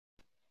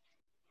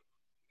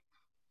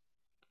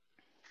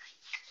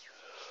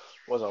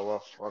What's up,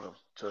 Wolf? Welcome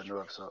to a new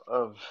episode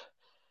of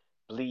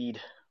Bleed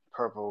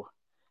Purple.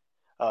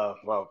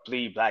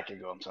 Bleed Black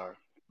and Go. I'm sorry,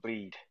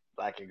 Bleed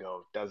Black and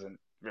Go doesn't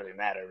really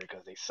matter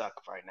because they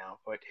suck right now.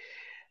 But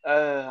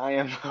I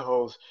am the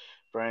host,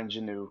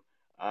 Brandon Janu.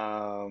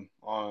 On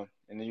and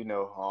on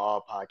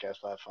all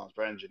podcast platforms,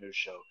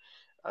 BrandonJaneauShow.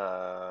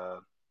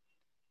 Uh,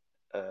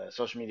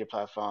 Social media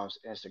platforms: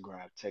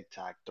 Instagram,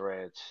 TikTok,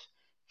 Threads,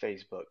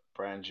 Facebook,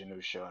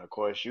 BrandonJaneauShow, and of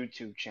course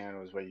YouTube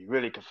channel is where you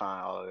really can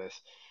find all of this.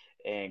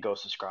 And go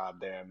subscribe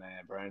there,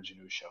 man.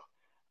 BrandonJaneauShow.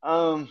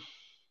 Um,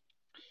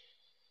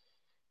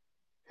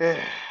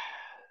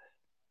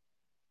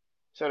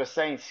 so the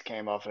Saints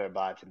came off their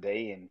bye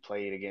today and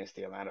played against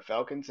the Atlanta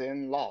Falcons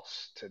and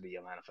lost to the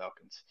Atlanta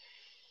Falcons,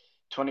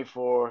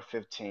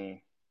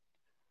 24-15.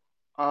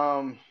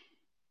 Um,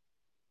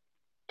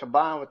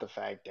 Combined with the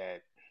fact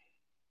that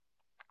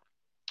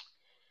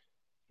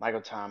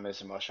Michael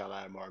Thomas and Marshall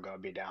Lattimore are going to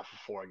be down for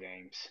 4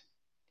 games,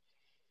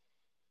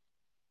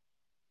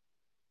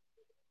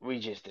 we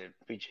just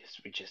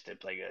did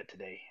play good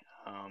today.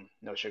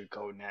 No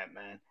sugarcoating that,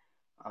 man.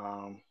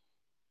 Um,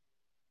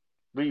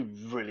 we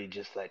really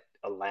just let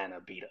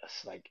Atlanta beat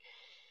us. Like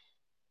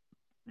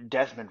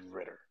Desmond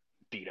Ritter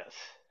beat us.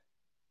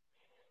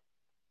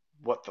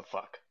 What the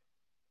fuck?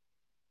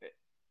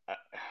 Uh,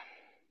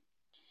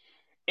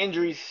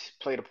 Injuries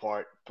played a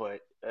part,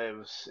 but it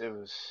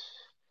was.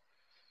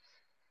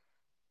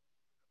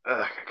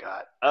 Oh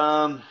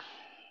God.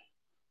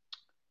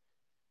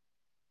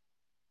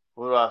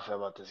 What do I feel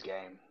about this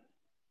game?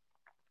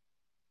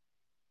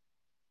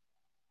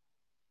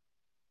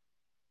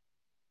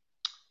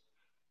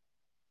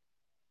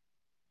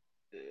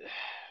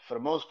 For the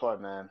most part,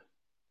 man,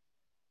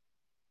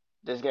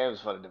 this game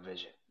was for the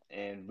division,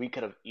 and we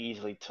could have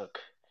easily took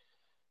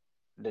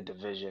the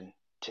division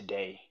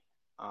today.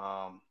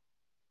 Um,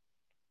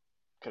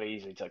 could have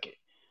easily took it.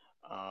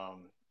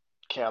 Um,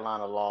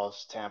 Carolina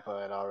lost. Tampa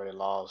had already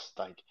lost.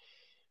 Like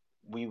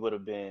we would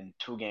have been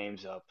 2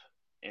 games up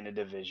in the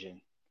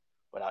division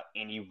without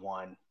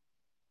anyone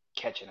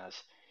catching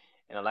us.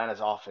 And Atlanta's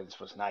offense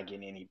was not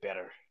getting any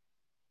better.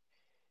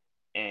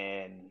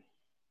 And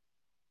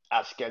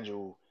our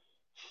schedule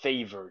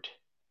favored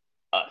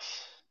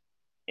us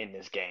in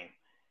this game.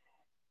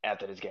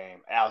 After this game,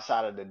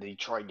 outside of the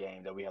Detroit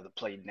game that we have to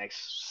play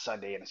next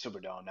Sunday in the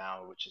Superdome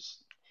now, which is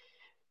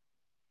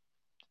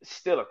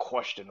still a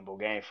questionable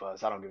game for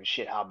us. I don't give a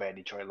shit how bad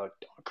Detroit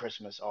looked on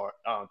Christmas or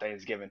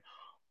Thanksgiving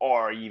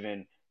or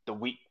even the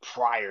week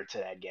prior to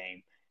that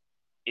game.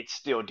 It's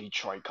still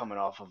Detroit coming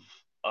off of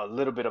a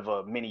little bit of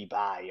a mini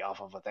bye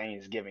off of a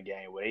Thanksgiving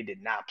game where they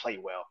did not play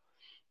well.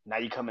 Now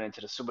you're coming into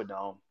the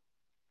Superdome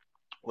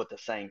with the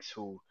Saints,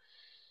 who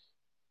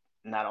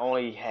not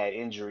only had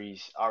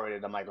injuries already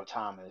to Michael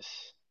Thomas,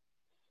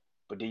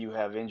 but then you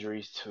have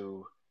injuries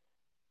to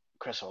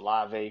Chris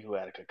Olave, who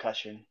had a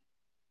concussion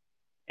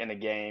in the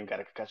game, got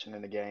a concussion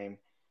in the game.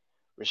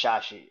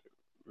 Rashad,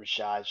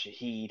 Rashad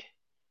Shaheed,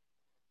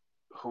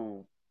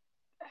 who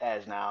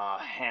has now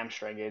a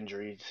hamstring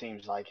injury,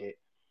 seems like it.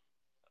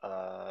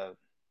 Uh,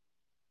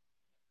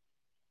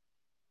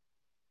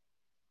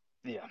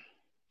 yeah.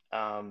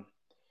 Um,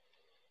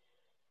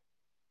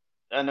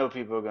 I know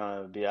people are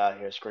gonna be out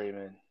here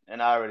screaming,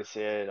 and I already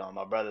said it on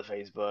my brother's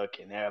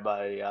Facebook, and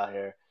everybody out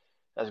here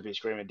that's gonna be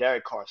screaming.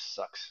 Derek Carr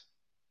sucks.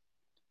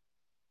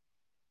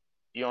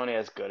 You're only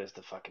as good as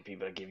the fucking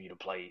people that give you the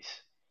plays.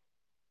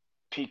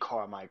 Pete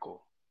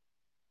Carmichael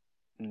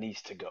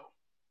needs to go.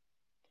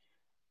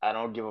 I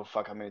don't give a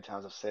fuck how many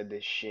times I've said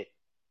this shit.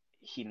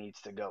 He needs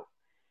to go.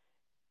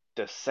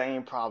 The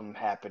same problem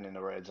happened in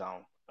the red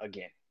zone.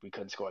 Again, we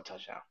couldn't score a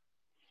touchdown.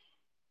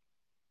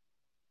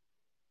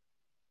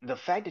 The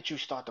fact that you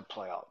start the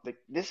playoff,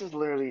 this is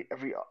literally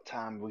every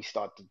time we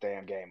start the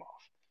damn game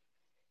off.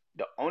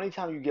 The only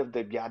time you give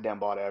the goddamn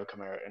ball to Evan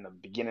Kamara in the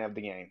beginning of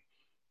the game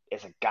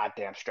is a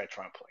goddamn stretch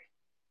run play.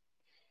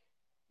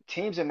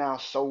 Teams are now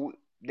so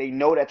they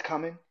know that's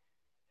coming.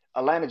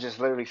 Atlanta just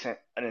literally sent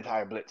an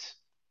entire blitz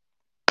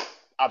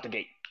out the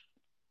gate.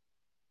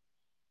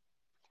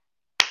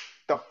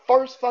 The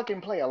first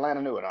fucking play,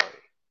 Atlanta knew it already.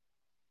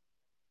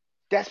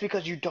 That's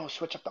because you don't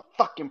switch up the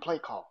fucking play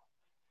call.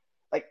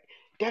 Like,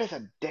 that is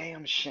a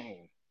damn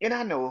shame. And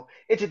I know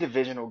it's a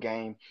divisional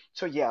game,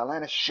 so yeah,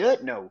 Atlanta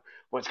should know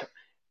what's coming.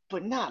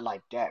 But not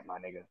like that, my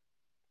nigga.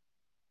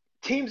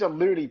 Teams are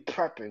literally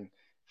prepping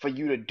for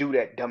you to do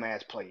that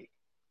dumbass play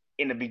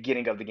in the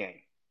beginning of the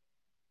game.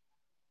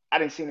 I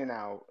didn't see it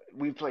now.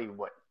 We played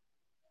what?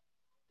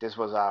 This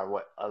was our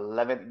what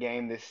 11th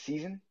game this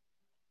season.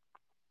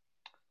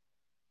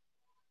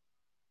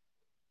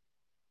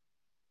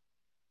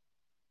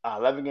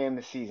 11th game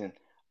this season.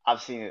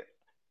 I've seen it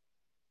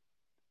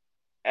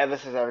ever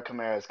since Eric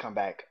Kamara has come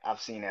back. I've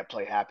seen that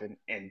play happen,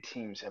 and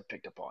teams have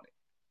picked up on it.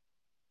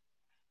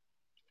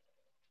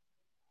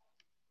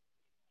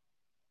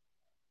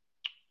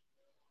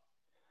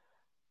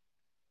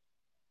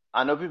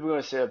 I know people are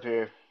gonna sit up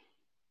here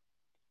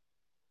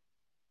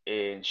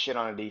and shit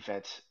on the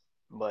defense,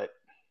 but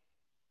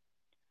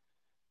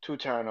 2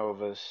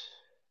 turnovers,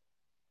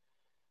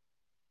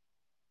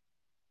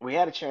 we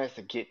had a chance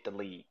to get the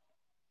lead,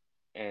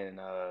 and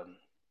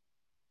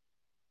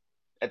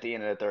at the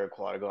end of the third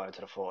quarter, going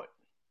into the fourth,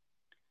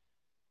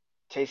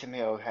 Taysom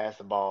Hill has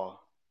the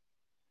ball,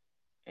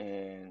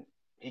 and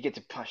he gets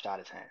it punched out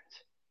of his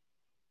hands.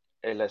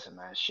 Hey, listen,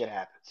 man, shit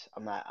happens.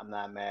 I'm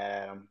not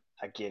mad.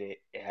 I get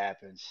it. It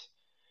happens.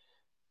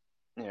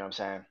 You know what I'm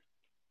saying?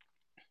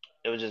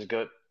 It was just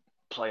good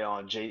play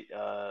on Jesse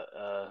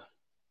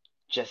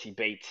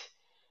Bates.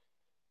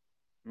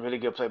 Really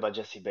good play by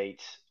Jesse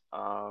Bates.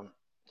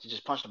 To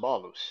just punch the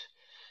ball loose.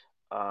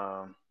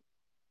 Um,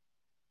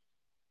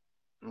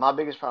 my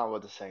biggest problem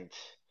with the Saints,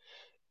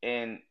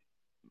 and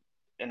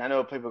and I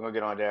know people are gonna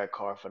get on Derek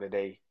Carr for the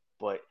day,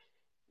 but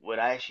when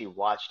I actually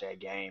watched that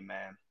game,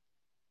 man,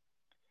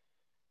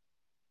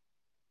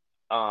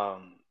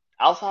 um,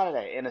 outside of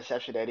that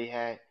interception that he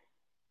had,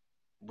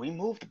 we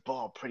moved the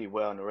ball pretty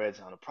well in the red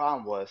zone. The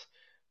problem was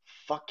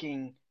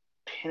fucking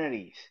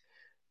penalties.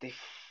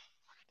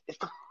 It's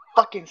the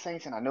fucking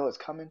Saints, and I know it's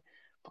coming.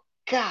 But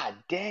god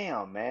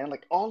damn, man,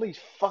 like all these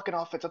fucking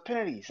offensive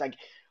penalties. Like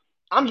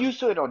I'm used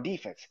to it on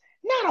defense,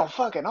 not on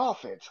fucking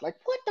offense. Like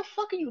what the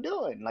fuck are you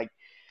doing? Like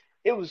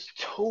it was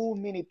too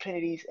many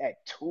penalties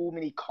at too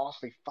many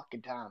costly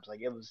fucking times.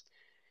 Like it was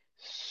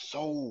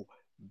so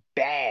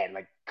bad.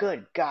 Like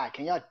good God,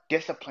 can y'all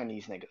discipline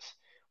these niggas?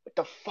 What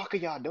the fuck are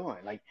y'all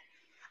doing? Like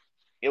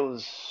it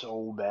was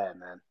so bad,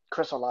 man.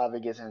 Chris Olave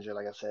gets injured,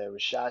 like I said.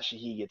 Rashad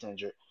Shaheed gets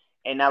injured.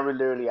 And now we're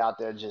literally out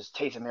there just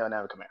Taysom Hill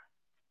never come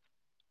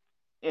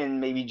here.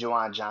 And maybe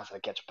Juwan Johnson to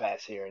catch a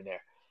pass here and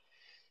there.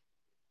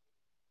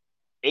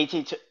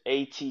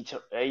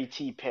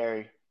 AT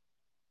Perry,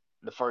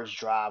 the first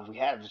drive, we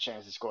had a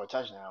chance to score a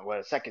touchdown. Well,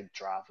 the second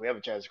drive, we have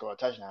a chance to score a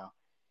touchdown.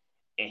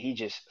 And he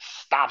just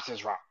stops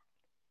his route.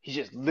 He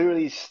just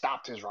literally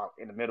stopped his route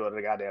in the middle of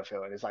the goddamn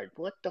field. And it's like,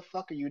 what the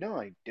fuck are you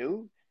doing,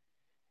 dude?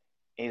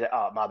 And he's like,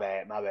 oh, my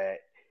bad, my bad.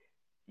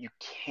 You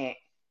can't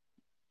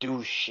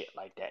do shit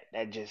like that.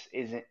 That just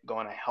isn't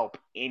going to help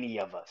any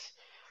of us.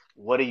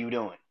 What are you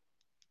doing?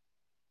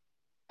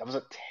 That was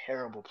a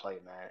terrible play,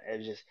 man. It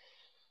was just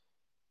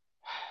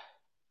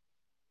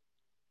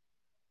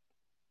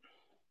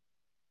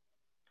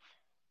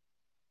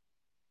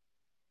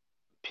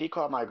Pete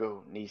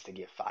Carmichael needs to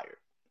get fired.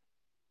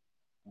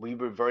 We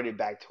reverted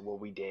back to what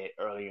we did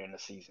earlier in the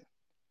season,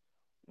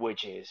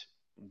 which is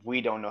we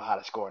don't know how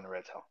to score in the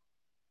red zone.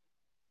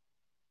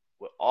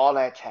 With all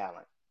that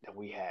talent that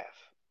we have,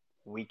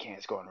 we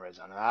can't score in the red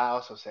zone. And I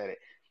also said it.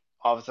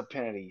 Offensive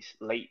penalties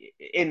late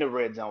in the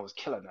red zone was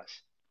killing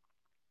us.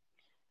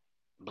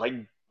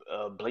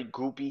 Blake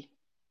Groupie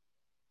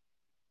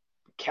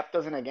kept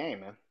us in the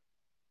game, man.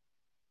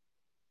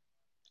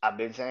 I've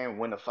been saying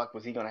when the fuck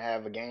was he gonna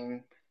have a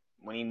game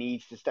when he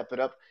needs to step it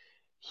up?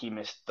 He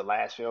missed the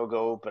last field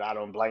goal, but I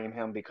don't blame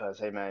him because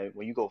hey man,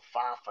 when you go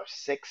 5 for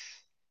 6,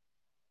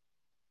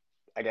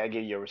 I gotta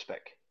give you your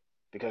respect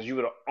because you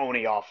were the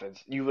only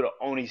offense, you were the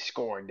only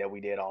scoring that we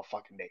did all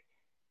fucking day.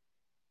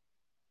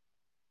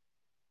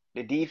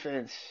 The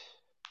defense,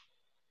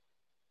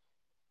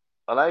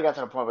 a lot got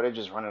to the point where they're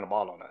just running the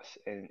ball on us,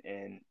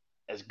 and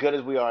as good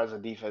as we are as a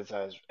defense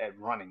as at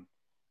running,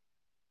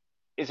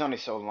 it's only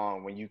so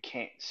long when you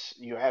can't.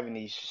 You're having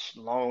these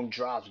long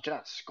drives, but you're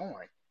not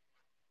scoring,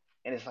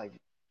 and it's like,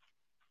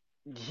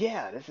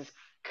 yeah, this is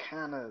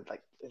kind of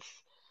like it's.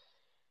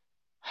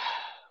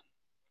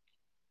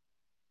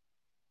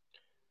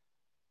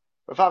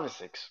 We're 5 and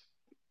 6.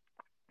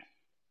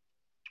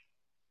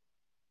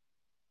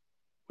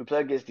 We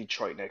play against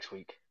Detroit next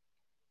week.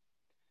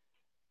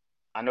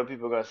 I know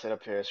people are gonna sit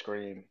up here and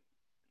scream.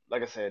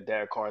 Like I said,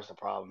 Derek Carr is the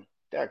problem.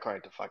 Derek Carr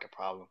ain't the fucking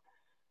problem.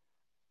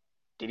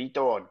 Did he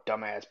throw a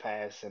dumbass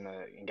pass and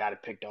got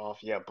it picked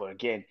off? Yeah, but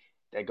again,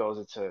 that goes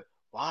into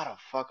why the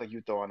fuck are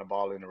you throwing the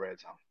ball in the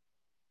red zone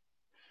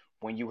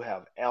when you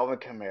have Alvin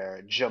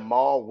Kamara,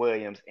 Jamal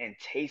Williams, and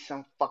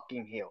Taysom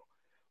fucking Hill?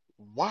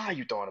 Why are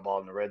you throwing the ball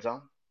in the red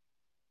zone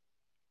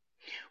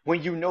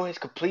when you know his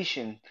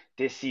completion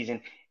this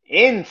season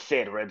in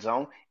said red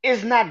zone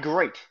is not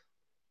great?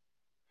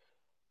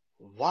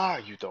 Why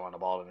are you throwing the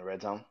ball in the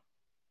red zone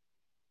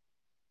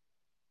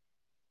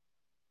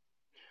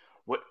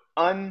with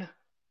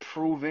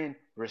unproven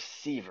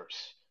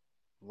receivers?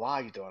 Why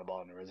are you throwing the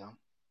ball in the red zone?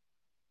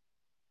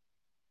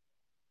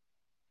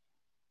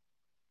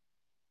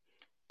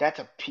 That's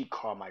a Pete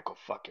Carmichael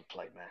fucking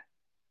play, man.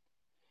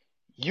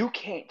 You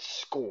can't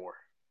score.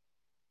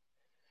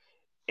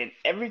 And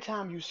every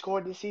time you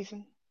scored this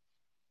season,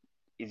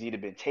 it's either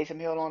been Taysom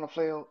Hill on the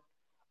field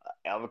or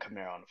Alvin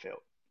Kamara on the field.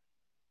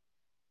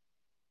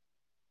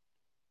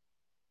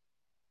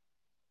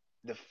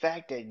 The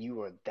fact that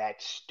you are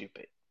that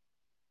stupid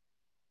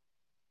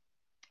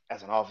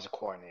as an offensive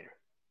coordinator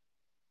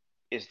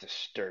is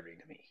disturbing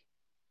to me.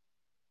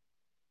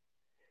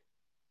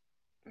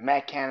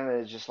 Matt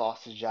Canada just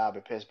lost his job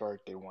at Pittsburgh.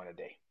 They won a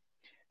day.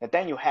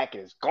 Nathaniel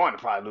Hackett is going to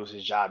probably lose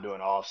his job during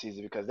the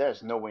offseason because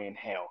there's no way in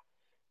hell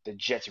the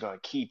Jets are going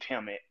to keep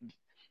him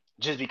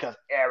just because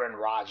Aaron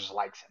Rodgers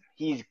likes him.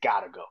 He's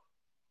got to go.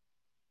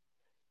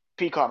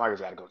 Pete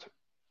Carmichael's got to go too.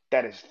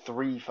 That is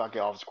 3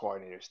 fucking offensive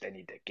coordinators that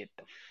need to get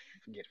the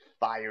get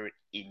fired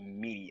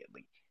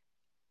immediately.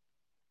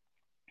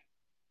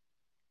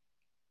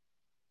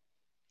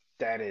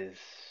 That is,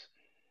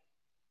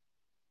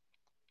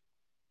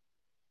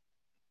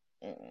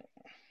 mm,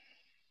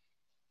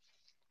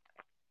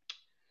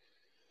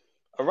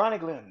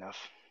 ironically enough,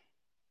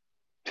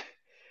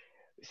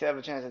 we still have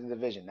a chance at the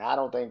division. Now, I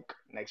don't think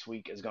next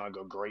week is going to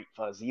go great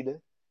for us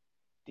either.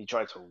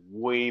 Detroit's a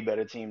way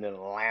better team than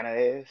Atlanta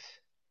is.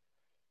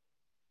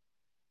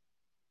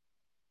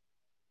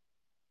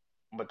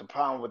 But the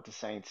problem with the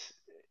Saints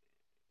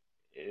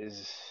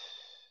is,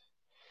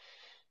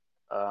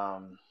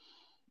 um,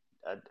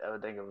 I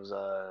think it was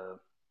uh,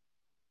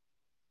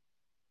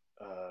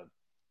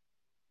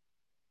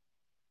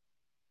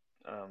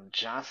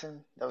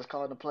 Johnson that was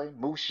called to play.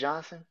 Moose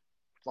Johnson,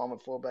 former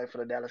fullback for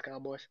the Dallas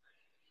Cowboys.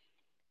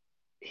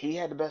 He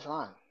had the best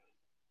line.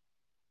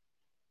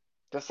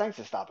 The Saints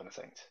are stopping the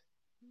Saints.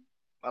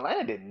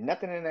 Atlanta did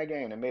nothing in that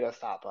game that made us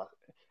stop us.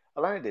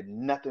 Atlanta did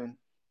nothing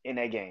in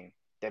that game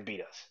that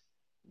beat us.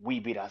 We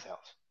beat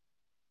ourselves.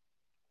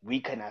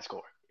 We could not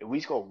score. If we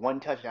scored one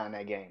touchdown in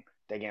that game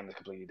is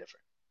completely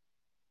different.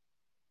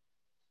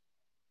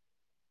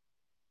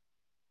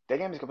 That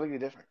game is completely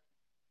different.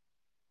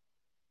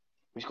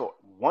 We scored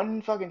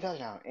one fucking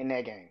touchdown in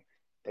that game.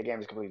 That game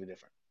is completely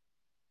different.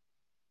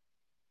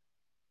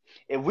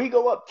 If we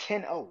go up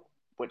 10-0,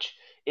 which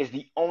is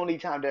the only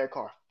time Derek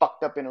Carr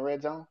fucked up in the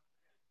red zone,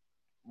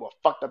 well,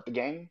 fucked up the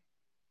game,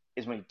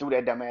 is when he threw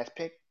that dumbass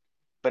pick.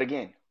 But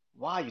again,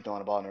 why are you throwing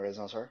the ball in the red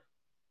zone, sir?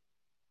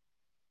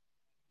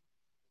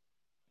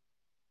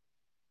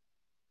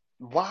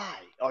 Why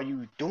are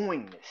you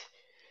doing this?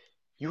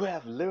 You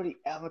have literally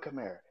Alvin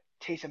Kamara,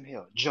 Taysom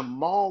Hill,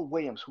 Jamal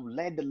Williams, who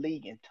led the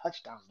league in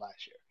touchdowns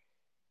last year,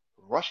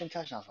 rushing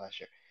touchdowns last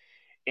year.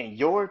 And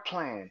your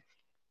plan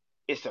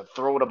is to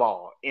throw the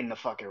ball in the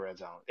fucking red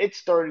zone.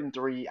 It's 3rd and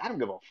 3. I don't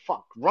give a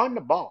fuck. Run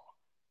the ball.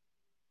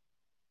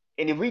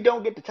 And if we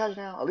don't get the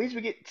touchdown, at least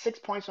we get 6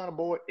 points on the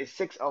board. It's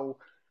 6-0.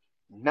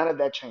 None of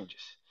that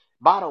changes.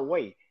 By the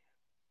way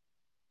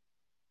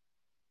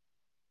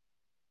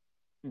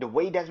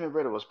Desmond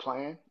Ritter was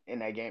playing in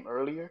that game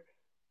earlier,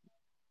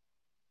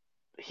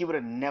 he would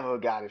have never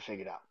got it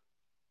figured out.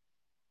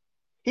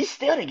 He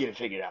still didn't get it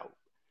figured out.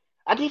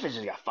 Our defense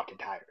just got fucking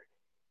tired.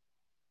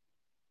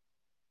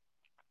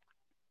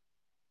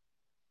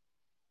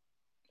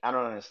 I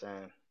don't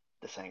understand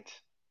the Saints.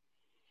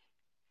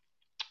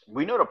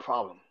 We know the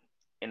problem,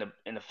 and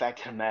the fact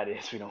of the matter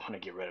is we don't want to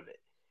get rid of it.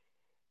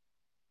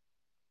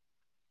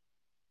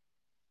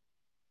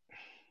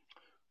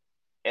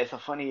 It's a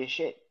funny as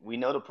shit. We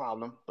know the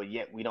problem, but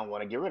yet we don't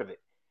want to get rid of it.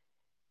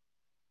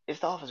 It's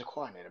the offensive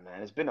coordinator,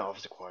 man. It's been the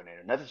offensive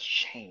coordinator. Nothing's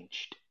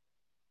changed.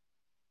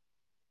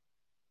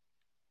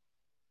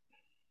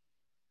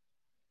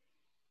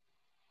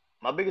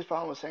 My biggest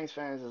problem with Saints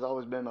fans has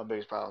always been my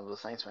biggest problem with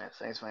Saints fans.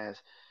 Saints fans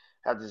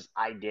have this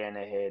idea in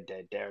their head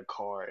that Derek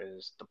Carr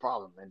is the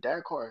problem, and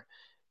Derek Carr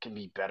can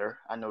be better.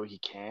 I know he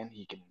can.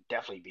 He can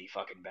definitely be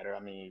fucking better.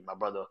 I mean, my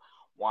brother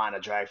whined a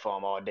drag for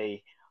him all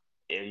day.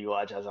 If you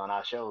watch us on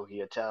our show,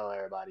 he'll tell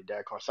everybody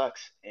Derek Carr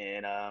sucks,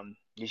 and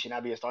he should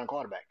not be a starting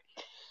quarterback.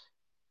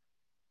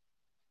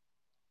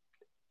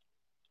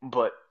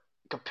 But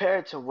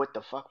compared to what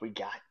the fuck we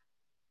got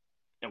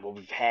and what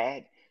we've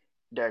had,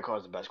 Derek Carr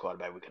is the best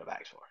quarterback we could have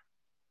asked for.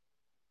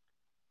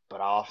 But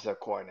our offensive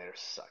coordinator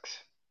sucks.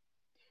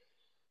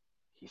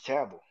 He's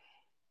terrible.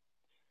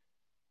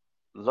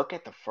 Look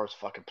at the first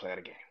fucking play of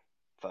the game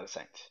for the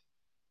Saints.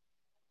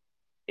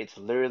 It's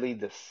literally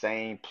the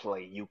same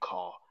play you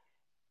call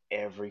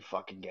every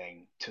fucking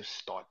game to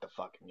start the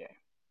fucking game.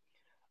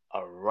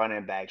 A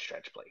running back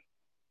stretch play.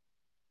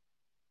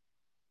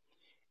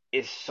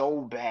 It's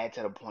so bad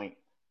to the point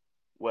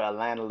where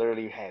Atlanta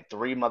literally had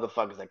three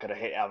motherfuckers that could have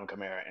hit Alvin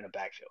Kamara in the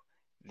backfield.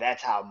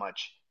 That's how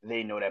much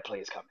they know that play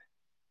is coming.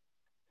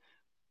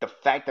 The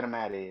fact of the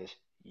matter is,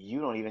 you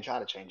don't even try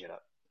to change it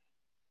up.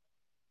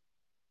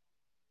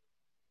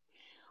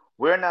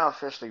 We're now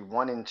officially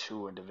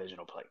 1-2 in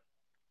divisional play.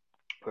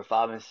 We're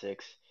 5-6.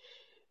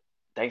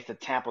 Thanks to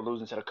Tampa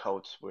losing to the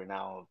Colts, we're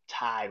now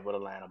tied with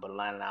Atlanta, but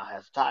Atlanta now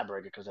has a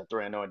tiebreaker because they're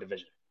 3-0 in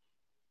division.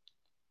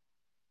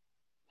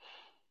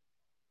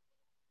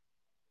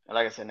 And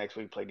like I said, next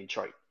week play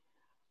Detroit.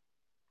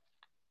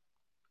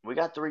 We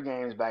got 3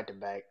 games back to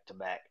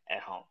back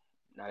at home.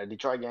 Now the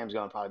Detroit game is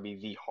going to probably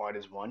be the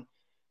hardest one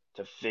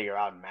to figure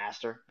out and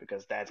master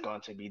because that's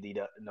going to be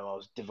the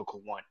most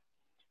difficult one.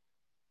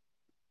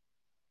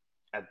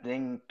 I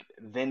think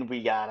then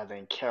we got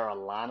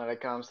Carolina that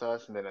comes to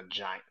us and then the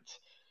Giants.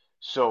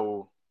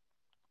 So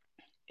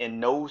in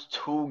those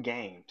 2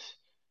 games,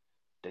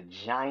 the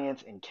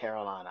Giants and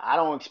Carolina, I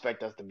don't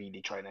expect us to beat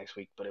Detroit next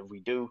week, but if we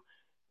do,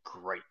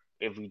 great.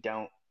 If we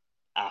don't,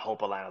 I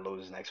hope Atlanta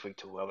loses next week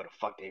to whoever the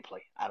fuck they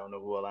play. I don't know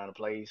who Atlanta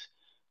plays,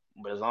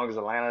 but as long as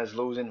Atlanta is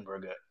losing, we're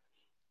good.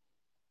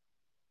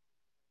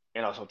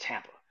 And also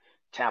Tampa.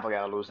 Tampa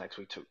got to lose next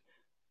week too,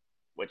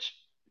 which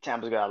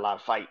Tampa's got a lot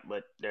of fight,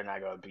 but they're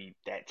not going to beat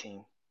that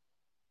team.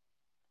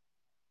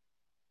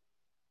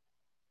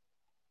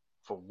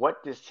 For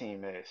what this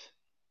team is,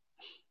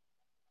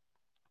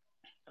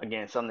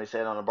 Again, something they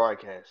said on the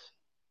broadcast.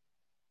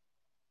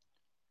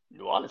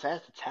 New Orleans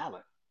has the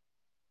talent.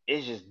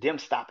 It's just them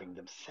stopping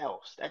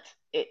themselves. That's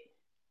it.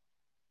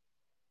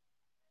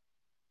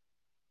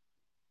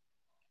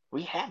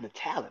 We have the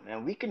talent,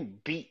 man. We can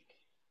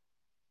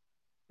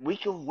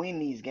win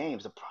these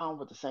games. The problem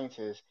with the Saints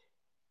is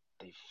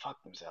they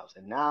fuck themselves.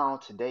 And now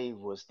today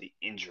was the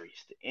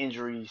injuries. The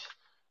injuries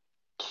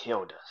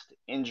killed us.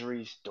 The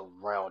injuries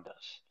derailed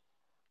us.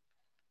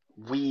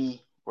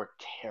 We were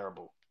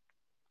terrible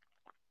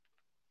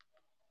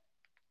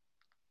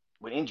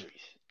with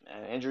injuries.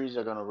 And injuries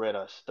are gonna rid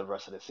us the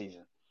rest of the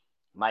season.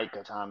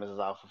 Micah Thomas is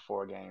out for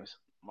 4 games.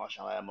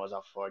 Marshall Lattimore is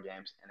out for 4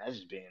 games, and that's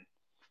just been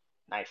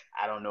nice.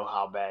 I don't know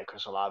how bad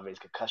Chris Olave's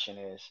concussion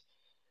is.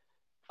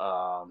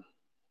 Um,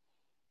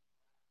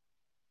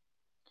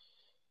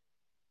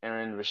 and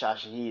then Rashad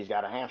Shaheed's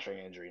got a hamstring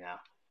injury now,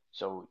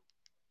 so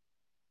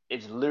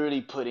it's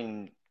literally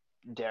putting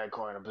Derek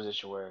Carr in a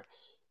position where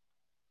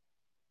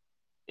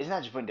it's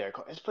not just putting Derek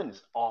Carr, it's putting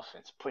his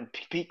offense, putting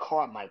Pete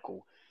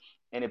Carmichael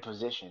in a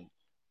position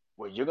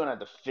where you're gonna have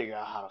to figure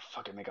out how to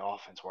fucking make an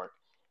offense work.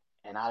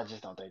 And I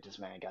just don't think this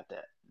man got the,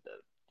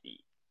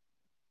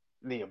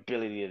 the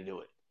ability to do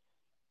it.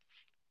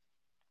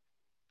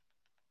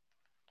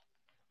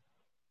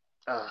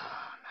 Uh,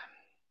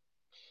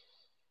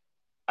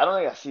 I don't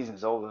think that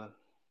season's over,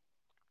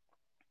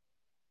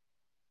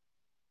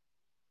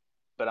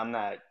 but I'm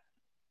not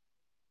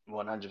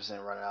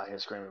 100% running out here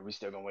screaming we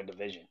still gonna win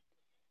division.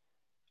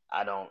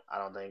 I don't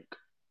think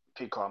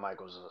Pete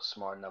Carmichael's a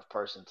smart enough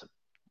person to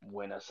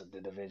win us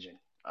the division.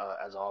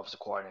 As an offensive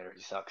coordinator,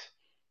 he sucks.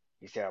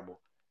 He's terrible.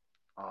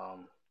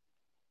 Um,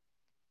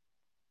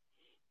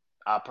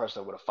 I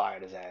personally would have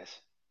fired his ass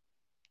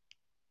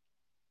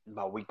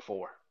by week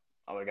 4.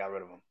 I would have got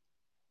rid of him.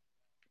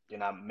 You're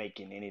not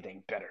making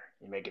anything better.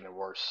 You're making it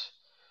worse.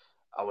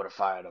 I would have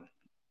fired him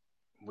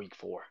week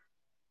 4.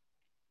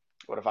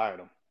 Would have fired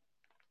him.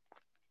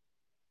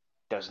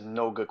 There's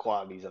no good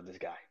qualities of this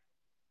guy.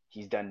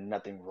 He's done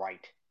nothing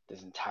right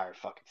this entire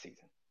fucking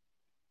season.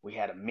 We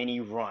had a mini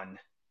run,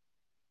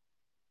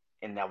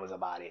 and that was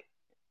about it.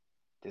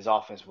 This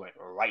offense went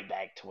right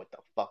back to what the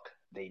fuck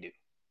they do.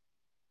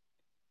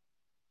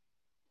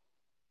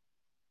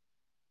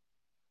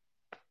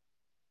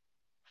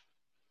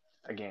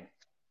 Again,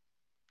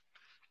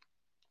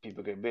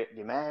 people get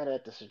mad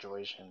at the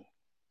situation.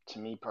 To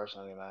me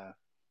personally, man,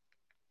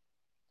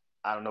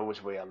 I don't know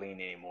which way I lean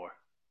anymore.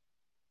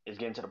 It's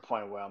getting to the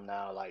point where I'm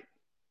now like,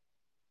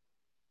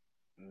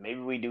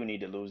 maybe we do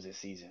need to lose this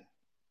season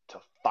to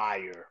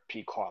fire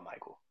Pete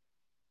Carmichael,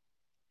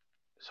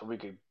 so we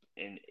could.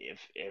 And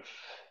if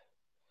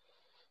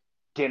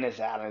Dennis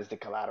Allen is the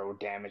collateral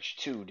damage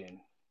too,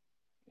 then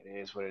it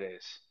is what it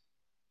is.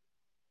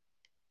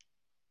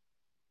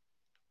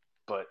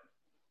 But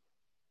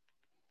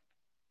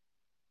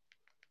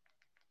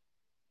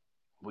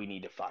we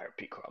need to fire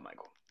Pete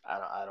Carmichael.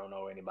 I don't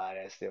know anybody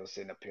that's still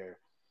sitting up here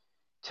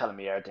telling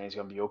me everything's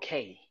gonna be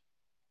okay.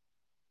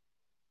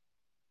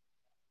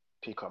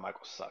 Pete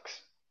Carmichael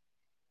sucks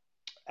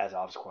as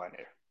office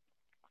coordinator.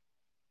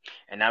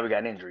 And now we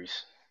got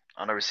injuries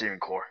on the receiving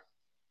core.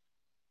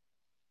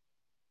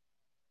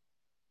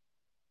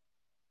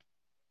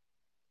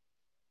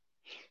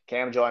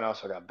 Cam Jordan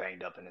also got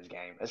banged up in this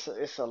game.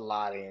 It's a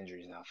lot of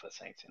injuries now for the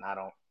Saints, and I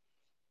don't.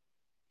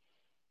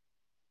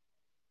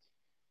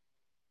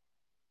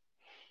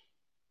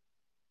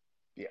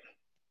 Yeah,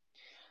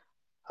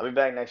 I'll be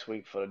back next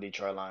week for the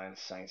Detroit Lions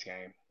Saints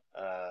game.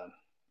 Uh,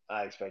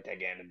 I expect that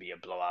game to be a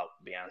blowout.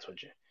 To be honest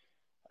with you,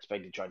 I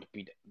expect Detroit to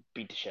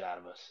beat the shit out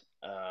of us.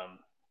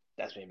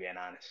 That's me being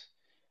honest.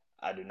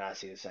 I do not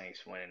see the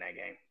Saints winning that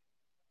game.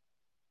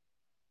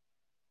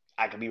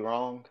 I could be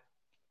wrong.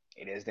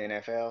 It is the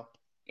NFL.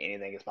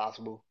 Anything is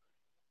possible.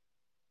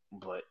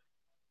 But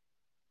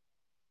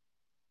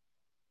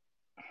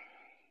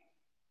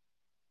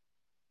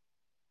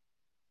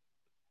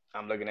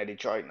I'm looking at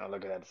Detroit and I'm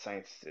looking at the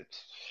Saints.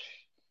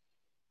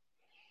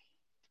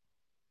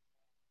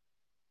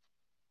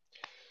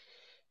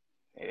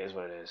 It is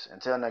what it is.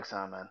 Until next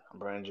time, man. I'm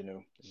Brandon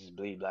Janeau. This is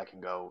Bleed Black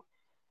and Gold.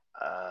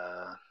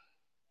 Uh,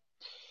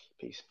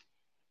 Peace.